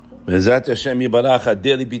Bezat Hashem Yibarach,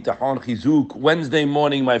 Daily Bitachon Chizuk. Wednesday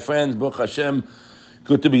morning, my friends. Baruch Hashem.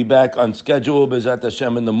 Good to be back on schedule. Bezat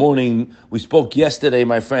Hashem in the morning. We spoke yesterday,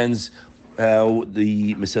 my friends.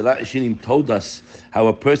 The Meselat Yeshinim told us how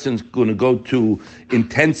a person's going to go to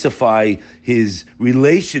intensify his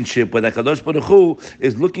relationship with HaKadosh Baruch Hu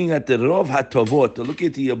is looking at the Rov HaTovot, to look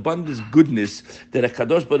at the abundance goodness that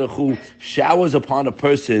HaKadosh Baruch Hu showers upon a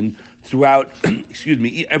person throughout,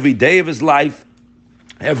 every day of his life,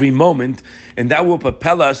 every moment, and that will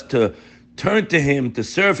propel us to turn to Him, to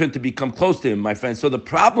serve Him, to become close to Him, my friends. So the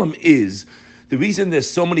problem is, the reason there's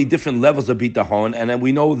so many different levels of bitachon, and then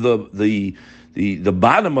we know the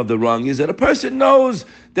bottom of the rung is that a person knows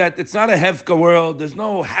that it's not a hefka world. There's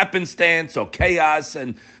no happenstance or chaos,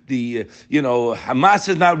 and Hamas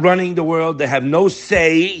is not running the world. They have no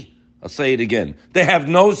say. I'll say it again. They have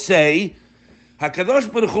no say.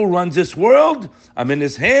 HaKadosh Baruch Hu runs this world. I'm in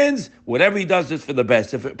His hands. Whatever He does is for the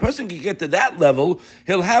best. If a person can get to that level,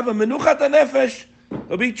 he'll have a menuchat hanefesh.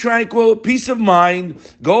 He'll be tranquil, peace of mind,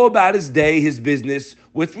 go about his day, his business,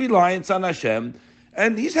 with reliance on Hashem,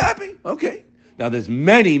 and he's happy. Okay. Now there's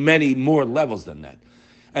many, many more levels than that.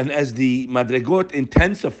 And as the madrigot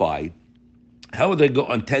intensify, how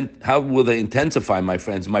will they intensify, my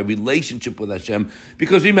friends, my relationship with Hashem?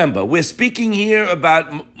 Because remember, we're speaking here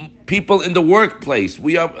about people in the workplace.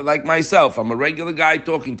 We are, like myself, I'm a regular guy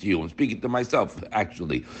talking to you. I'm speaking to myself,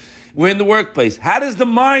 actually. We're in the workplace. How does the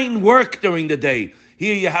mind work during the day?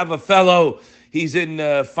 Here you have a fellow, he's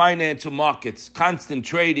in financial markets, constant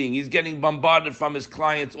trading. He's getting bombarded from his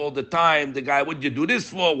clients all the time. The guy, what'd you do this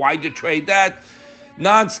for? Why'd you trade that?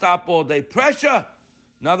 Non-stop all day pressure.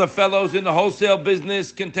 Another fellow's in the wholesale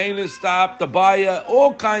business, containers stop, the buyer,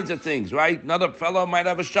 all kinds of things, right? Another fellow might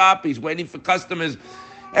have a shop, he's waiting for customers.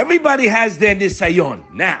 Everybody has their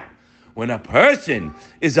nisayon. Now, when a person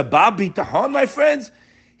is a bal bitachon, my friends,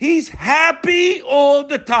 he's happy all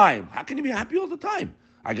the time. How can you be happy all the time?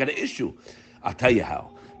 I got an issue. I'll tell you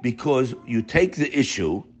how. Because you take the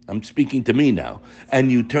issue, I'm speaking to me now,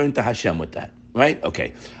 and you turn to Hashem with that. Right?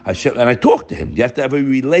 Okay. Hashem, and I talk to Him. You have to have a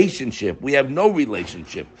relationship. We have no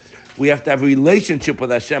relationship. We have to have a relationship with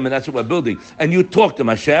Hashem, and that's what we're building. And you talk to Him,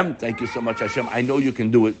 Hashem. Thank you so much, Hashem. I know you can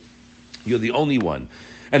do it. You're the only one.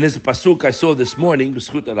 And there's a pasuk I saw this morning,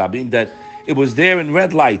 B'schut Rabin, that it was there in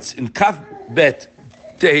red lights, in Kaf Bet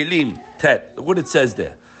Tehillim Tet. Look what it says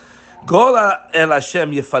there. Gol el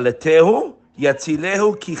Hashem yefaletehu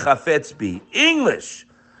yatzilehu ki chafetz bi. English.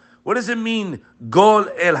 What does it mean, Gol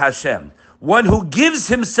el Hashem? One who gives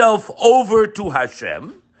himself over to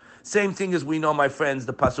Hashem. Same thing as we know, my friends,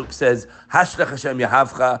 the pasuk says, Hashlech Hashem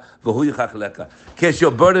yahavcha v'hu yichach leka. In case you're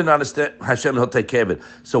burdened on Hashem, He'll take care of it.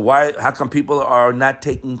 So how come people are not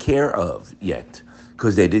taken care of yet?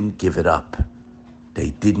 Because they didn't give it up.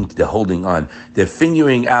 They're holding on. They're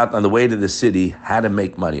figuring out on the way to the city how to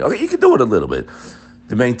make money. Okay, you can do it a little bit.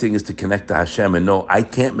 The main thing is to connect to Hashem and know, I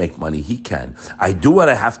can't make money, He can. I do what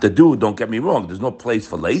I have to do, don't get me wrong. There's no place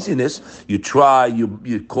for laziness. You try,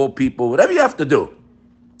 you call people, whatever you have to do.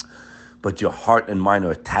 But your heart and mind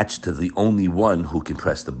are attached to the only one who can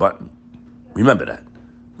press the button. Remember that.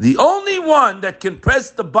 The only one that can press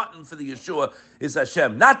the button for the Yeshua is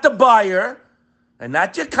Hashem. Not the buyer, and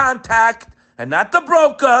not your contact, and not the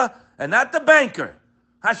broker, and not the banker.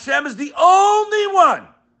 Hashem is the only one.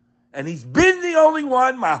 And He's been the only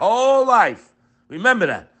one my whole life. Remember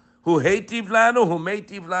that. Hu heitiv lanu, hu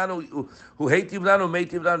meitiv lanu, hu heitiv lanu,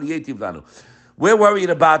 meitiv lanu, yetiv lanu. We're worried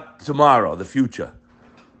about tomorrow, the future.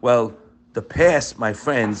 Well, the past, my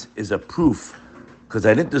friends, is a proof, because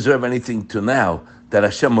I didn't deserve anything till now, that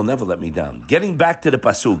Hashem will never let me down. Getting back to the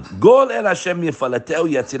pasuk. Gol el Hashem yefalateu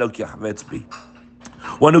yatzileu ki chavetz bi.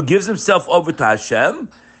 One who gives himself over to Hashem,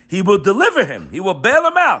 He will deliver him. He will bail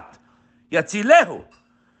him out. Yatzilehu.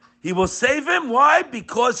 He will save him. Why?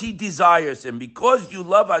 Because He desires him. Because you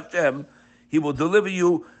love Hashem, He will deliver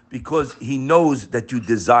you because He knows that you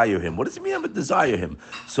desire Him. What does it mean to desire Him?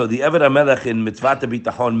 So the Eved HaMelech in Mitzvat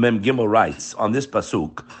HaBitachon Mem Gimel writes on this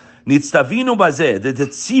pasuk, Nitztavinu bazeh, there's a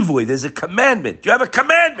tzivui, there's a commandment. You have a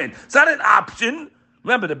commandment. It's not an option.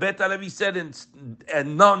 Remember, the Bet HaLevi said in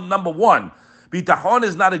number one, Bitachon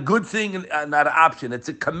is not a good thing and not an option. It's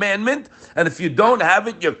a commandment, and if you don't have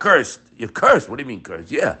it, you're cursed. You're cursed. What do you mean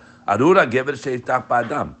cursed? Yeah. Arura gever sheitach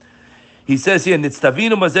ba'adam. He says here,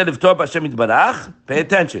 Nitztavinu mazeh livtor b'Hashem yitbarach. Pay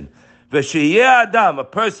attention. V'sheyeh adam, a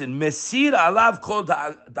person, mesir alav kol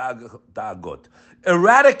da'agot.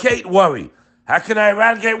 Eradicate worry. How can I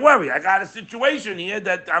eradicate worry? I got a situation here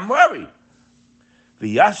that I'm worried.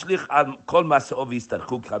 V'yashlich al kol masa'ov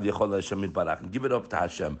yistarchu k'chav yechol Hashem yitbarach. Give it up to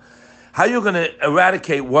Hashem. How you're going to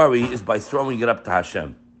eradicate worry is by throwing it up to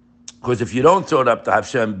Hashem. Because if you don't throw it up to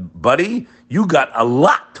Hashem, buddy, you got a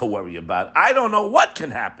lot to worry about. I don't know what can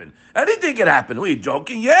happen. Anything can happen. Are you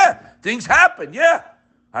joking? Yeah. Things happen. Yeah.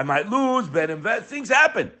 I might lose, bet, invest. Things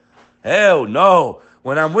happen. Hell no.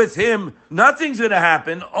 When I'm with him, nothing's going to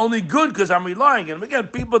happen. Only good because I'm relying on him. Again,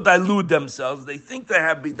 people dilute themselves. They think they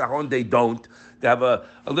have bitachon. They don't. They have a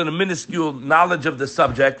little minuscule knowledge of the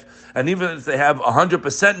subject. And even if they have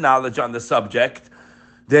 100% knowledge on the subject,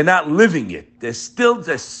 they're not living it. They're still,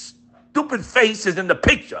 their stupid face is in the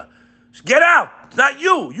picture. Get out. It's not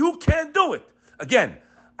you. You can't do it. Again,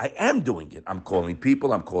 I am doing it. I'm calling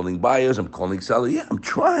people. I'm calling buyers. I'm calling sellers. Yeah, I'm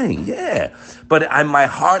trying. Yeah. But my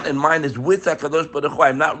heart and mind is with HaKadosh Baruch Hu.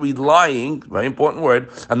 I'm not relying, very important word,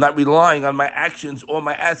 I'm not relying on my actions or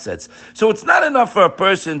my assets. So it's not enough for a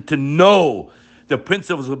person to know the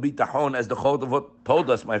principles of bitachon, as the Chodavot told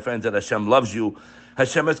us, my friends, that Hashem loves you.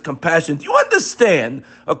 Hashem has compassion. Do you understand?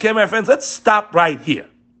 Okay, my friends, let's stop right here.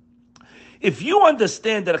 If you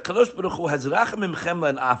understand that HaKadosh Baruch Hu has rachamim, chemla,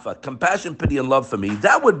 and afa, compassion, pity, and love for me,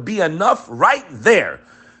 that would be enough right there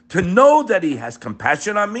to know that He has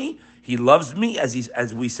compassion on me. He loves me,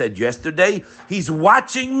 as we said yesterday. He's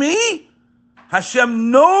watching me. Hashem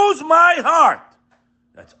knows my heart.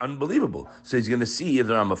 That's unbelievable. So He's going to see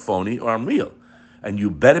either I'm a phony or I'm real. And you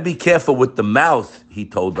better be careful with the mouth, He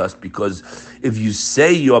told us, because if you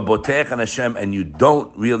say you're botech on Hashem and you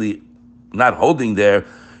don't really, not holding there,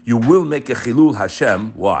 you will make a chilul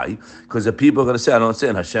Hashem. Why? Because the people are going to say, I don't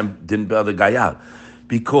understand, Hashem didn't bail the guy out.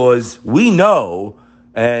 Because we know,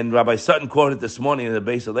 and Rabbi Sutton quoted this morning in the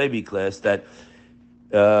Beis Halevi class, that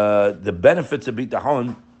the benefits of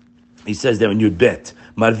bitachon, he says there in Yud Bet,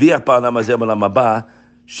 Marviach pa'olam hazeh b'olam haba,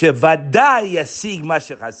 shevadai yasig ma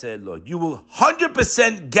shechased lo. You will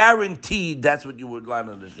 100% guaranteed that's what you would rely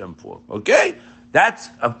on Hashem for. Okay? That's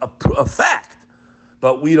a fact.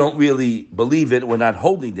 But we don't really believe it. We're not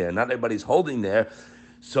holding there. Not everybody's holding there.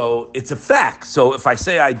 So it's a fact. So if I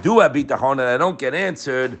say I do have bitachon and I don't get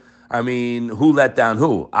answered, I mean, who let down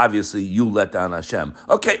who? Obviously, you let down Hashem.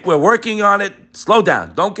 Okay, we're working on it. Slow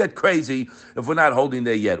down. Don't get crazy if we're not holding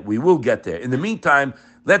there yet. We will get there. In the meantime,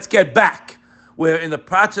 let's get back. We're in the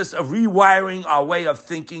process of rewiring our way of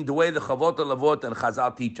thinking, the way the Chavot Lavot and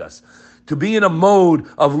Chazal teach us. To be in a mode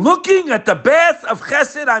of looking at the bath of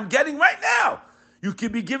chesed I'm getting right now. You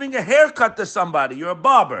could be giving a haircut to somebody. You're a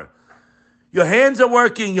barber. Your hands are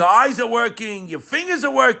working. Your eyes are working. Your fingers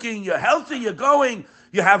are working. You're healthy. You're going.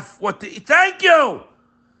 You have what to eat. Thank you.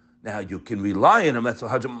 Now, you can rely on him. That's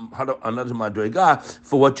another madrega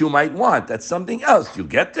for what you might want. That's something else. You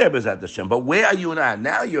get there, B'ezrat Hashem. But where are you now?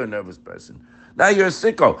 Now you're a nervous person. Now you're a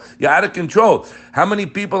sicko. You're out of control. How many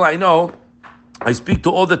people I know, I speak to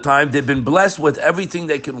all the time, they've been blessed with everything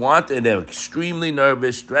they can want, and they're extremely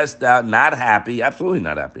nervous, stressed out, not happy, absolutely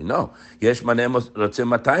not happy. No. Yesh manem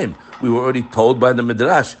rotzeh matayim. We were already told by the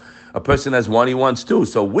Midrash, a person has one, he wants two.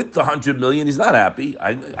 So with the 100 million, he's not happy.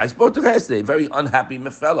 I spoke to him yesterday, very unhappy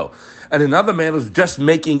fellow. And another man who's just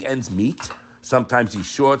making ends meet. Sometimes he's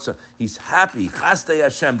short, so he's happy. Chastei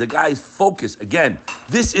Hashem, the guy is focused. Again,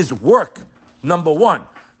 this is work, number one.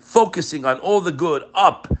 Focusing on all the good,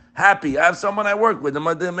 up, happy. I have someone I work with, the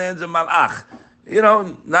man's a malach. You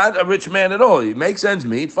know, not a rich man at all. He makes ends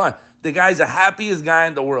meet, fine. The guy's the happiest guy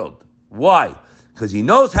in the world. Why? Because he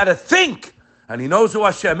knows how to think, and he knows who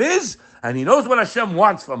Hashem is, and he knows what Hashem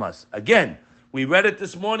wants from us. Again, we read it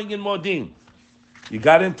this morning in Modim. You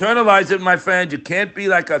got to internalize it, my friend. You can't be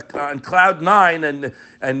like on cloud nine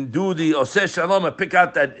and do the Oseh Shalom and pick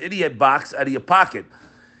out that idiot box out of your pocket.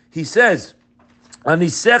 He says,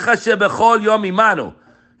 Anisecha shebechol yom imanu.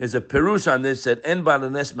 There's a perush on this that en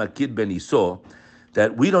balanes makid ben iso,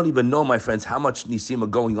 that we don't even know, my friends, how much nisim are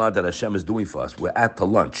going on that Hashem is doing for us. We're at the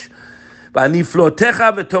lunch.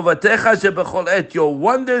 V'aniflotecha v'tovatecha shebechol et, your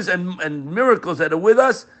wonders and miracles that are with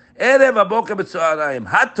us. Erev aboker b'tzoharayim.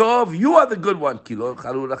 Hatov, you are the good one. Kilo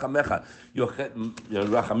charu rachamecha. Your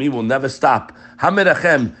rachamim will never stop.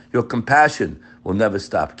 Hamerachem, your compassion will never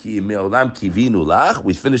stop. Ki me'olam kivinu lach.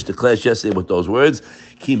 We finished the class yesterday with those words.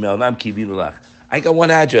 Ki me'olam kivinu lach. I got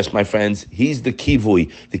one address, my friends. He's the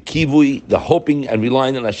kivui. The kivui, the hoping and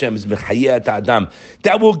relying on Hashem is mechayeh adam.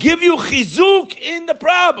 That will give you chizuk in the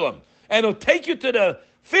problem. And it'll take you to the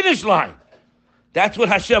finish line. That's what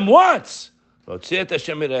Hashem wants. Guess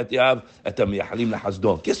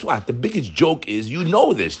what? The biggest joke is, you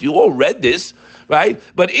know this. You all read this, right?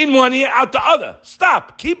 But in one ear, out the other.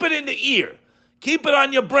 Stop. Keep it in the ear. Keep it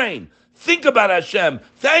on your brain. Think about Hashem.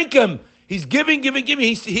 Thank Him. He's giving.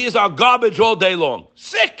 He is our garbage all day long.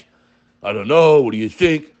 Sick. I don't know. What do you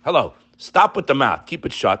think? Hello. Stop with the mouth. Keep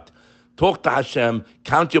it shut. Talk to Hashem.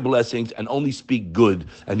 Count your blessings and only speak good,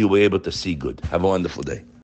 and you'll be able to see good. Have a wonderful day.